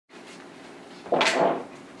Welcome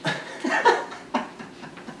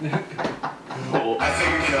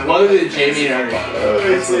to Jaime and Ari.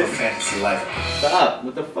 It's a fantasy life. Stop!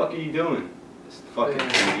 What the fuck are you doing? This fucking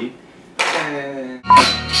TV.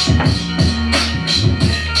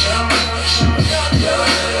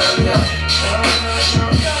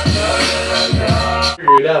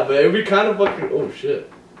 Figure it out, but it'd be kind of fucking. Oh shit.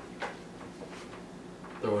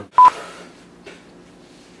 Throw one.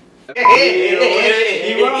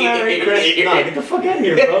 Hey, Merry Christmas. Nah, get the fuck out of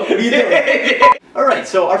here, bro. What are you doing? Alright,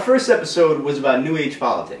 so our first episode was about New Age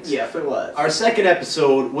politics. Yes, it was. Our second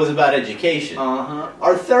episode was about education.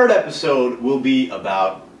 Our third episode will be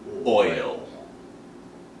about oil.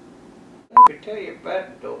 I can tell you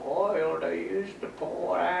about the oil they used to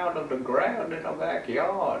pour out of the ground in the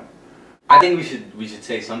backyard. I think we should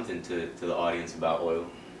say something to the audience about oil.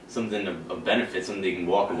 Something of benefit, something they can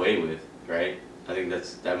walk away with, right? I think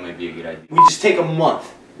that might be a good idea. We just take a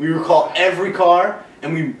month. We recall every car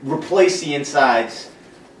and we replace the insides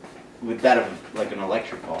with that of like an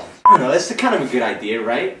electric car. I don't know, that's kind of a good idea,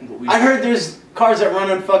 right? I heard there's cars that run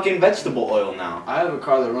on fucking vegetable oil now. I have a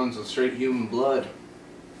car that runs on straight human blood.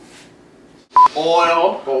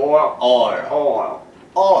 Oil. Oil. Oil. Oil.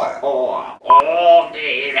 Oil. Oil. All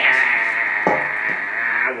day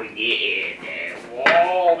we get there.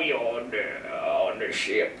 Oh, we on the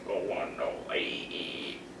ship going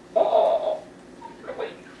away. Oh.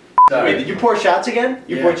 Wait, did you pour shots again?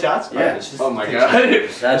 You poured shots? Yeah. Right, Oh my god.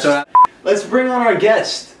 That's what. Let's bring on our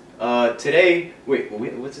guest. Today. Wait,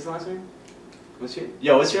 what's his last name? What's your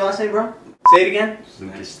last name, bro? Say it again.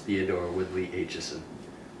 Lucas Theodore Woodley Aitchison.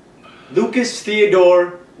 Lucas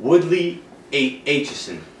Theodore Woodley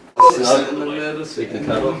Aitchison. Sit in the middle, sit in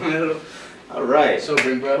the middle. All right. So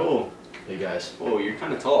big, bro. Cool. Hey guys. Oh, you're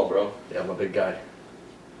kind of tall, bro. Yeah, I'm a big guy.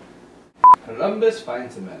 Columbus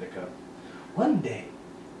finds America. One day,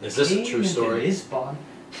 Is this a came true into story? Lisbon,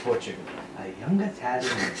 Portugal, a young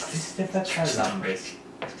Italian named Christopher Columbus.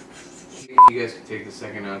 If you guys could take the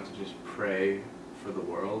second out to just pray for the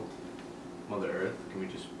world, Mother Earth, can we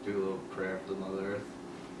just do a little prayer for Mother Earth?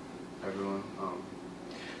 Everyone.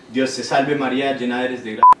 Dios te salve María, llena eres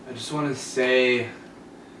de gracia. I just want to say,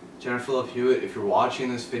 Jennifer Love Hewitt, if you're watching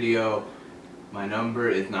this video, my number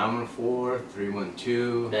is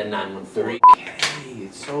 914-312. Then 914. Okay,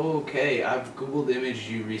 it's so okay. I've Googled imaged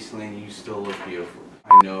you recently and you still look beautiful.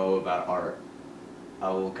 I know about art. I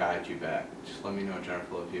will guide you back. Just let me know,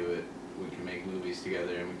 Jennifer Love Hewitt. We can make movies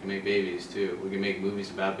together and we can make babies too. We can make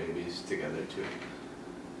movies about babies together too.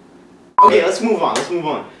 Okay, let's move on.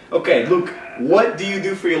 Okay, Luke, what do you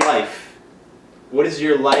do for your life? What is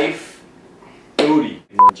your life duty?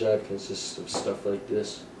 My job consists of stuff like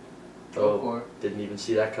this. Ochre. Didn't even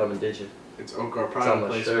see that coming, did you? It's Ochre It's on product my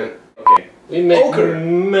placement. shirt. Okay. We make Ochre.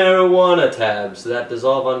 marijuana tabs that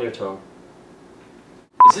dissolve on your tongue.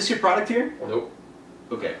 Is this your product here? Nope.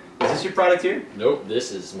 Okay. Is this your product here? Nope,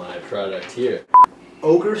 this is my product here.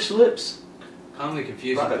 Ogre slips. Commonly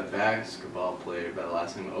confused with the basketball player by the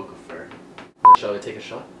last name Okafor. Now, shall we take a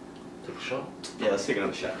shot? Take a shot? Yeah, let's take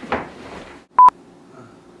another shot.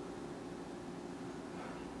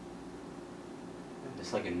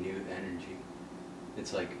 It's like a new energy.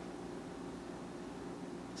 It's like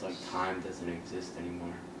time doesn't exist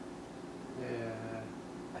anymore. Yeah.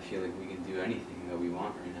 I feel like we can do anything that we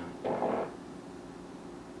want right now.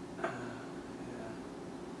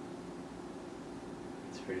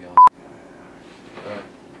 It's pretty awesome.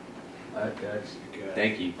 Alright guys.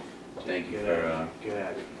 Thank you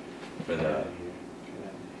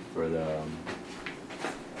for the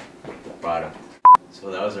product. So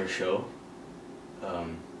that was our show.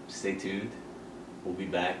 Stay tuned. We'll be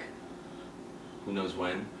back. Who knows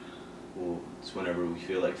when? It's whenever we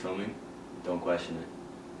feel like filming. Don't question it.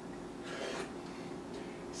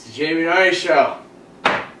 It's the Jaime and Ari show.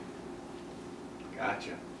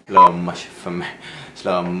 Gotcha. Slow motion for me.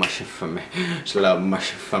 Slow motion for me. Slow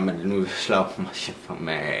motion for me. Slow motion for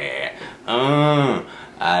me.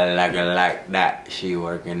 I like it like that. She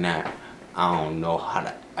working out. I don't know how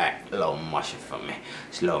to act. Slow motion for me.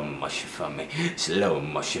 Slow motion for me. Slow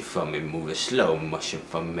motion for me. Move it slow motion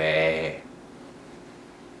for me.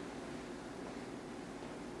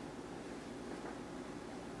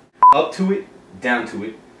 Up to it, down to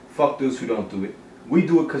it. Fuck those who don't do it. We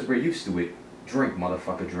do it because we're used to it. Drink,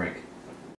 motherfucker, drink.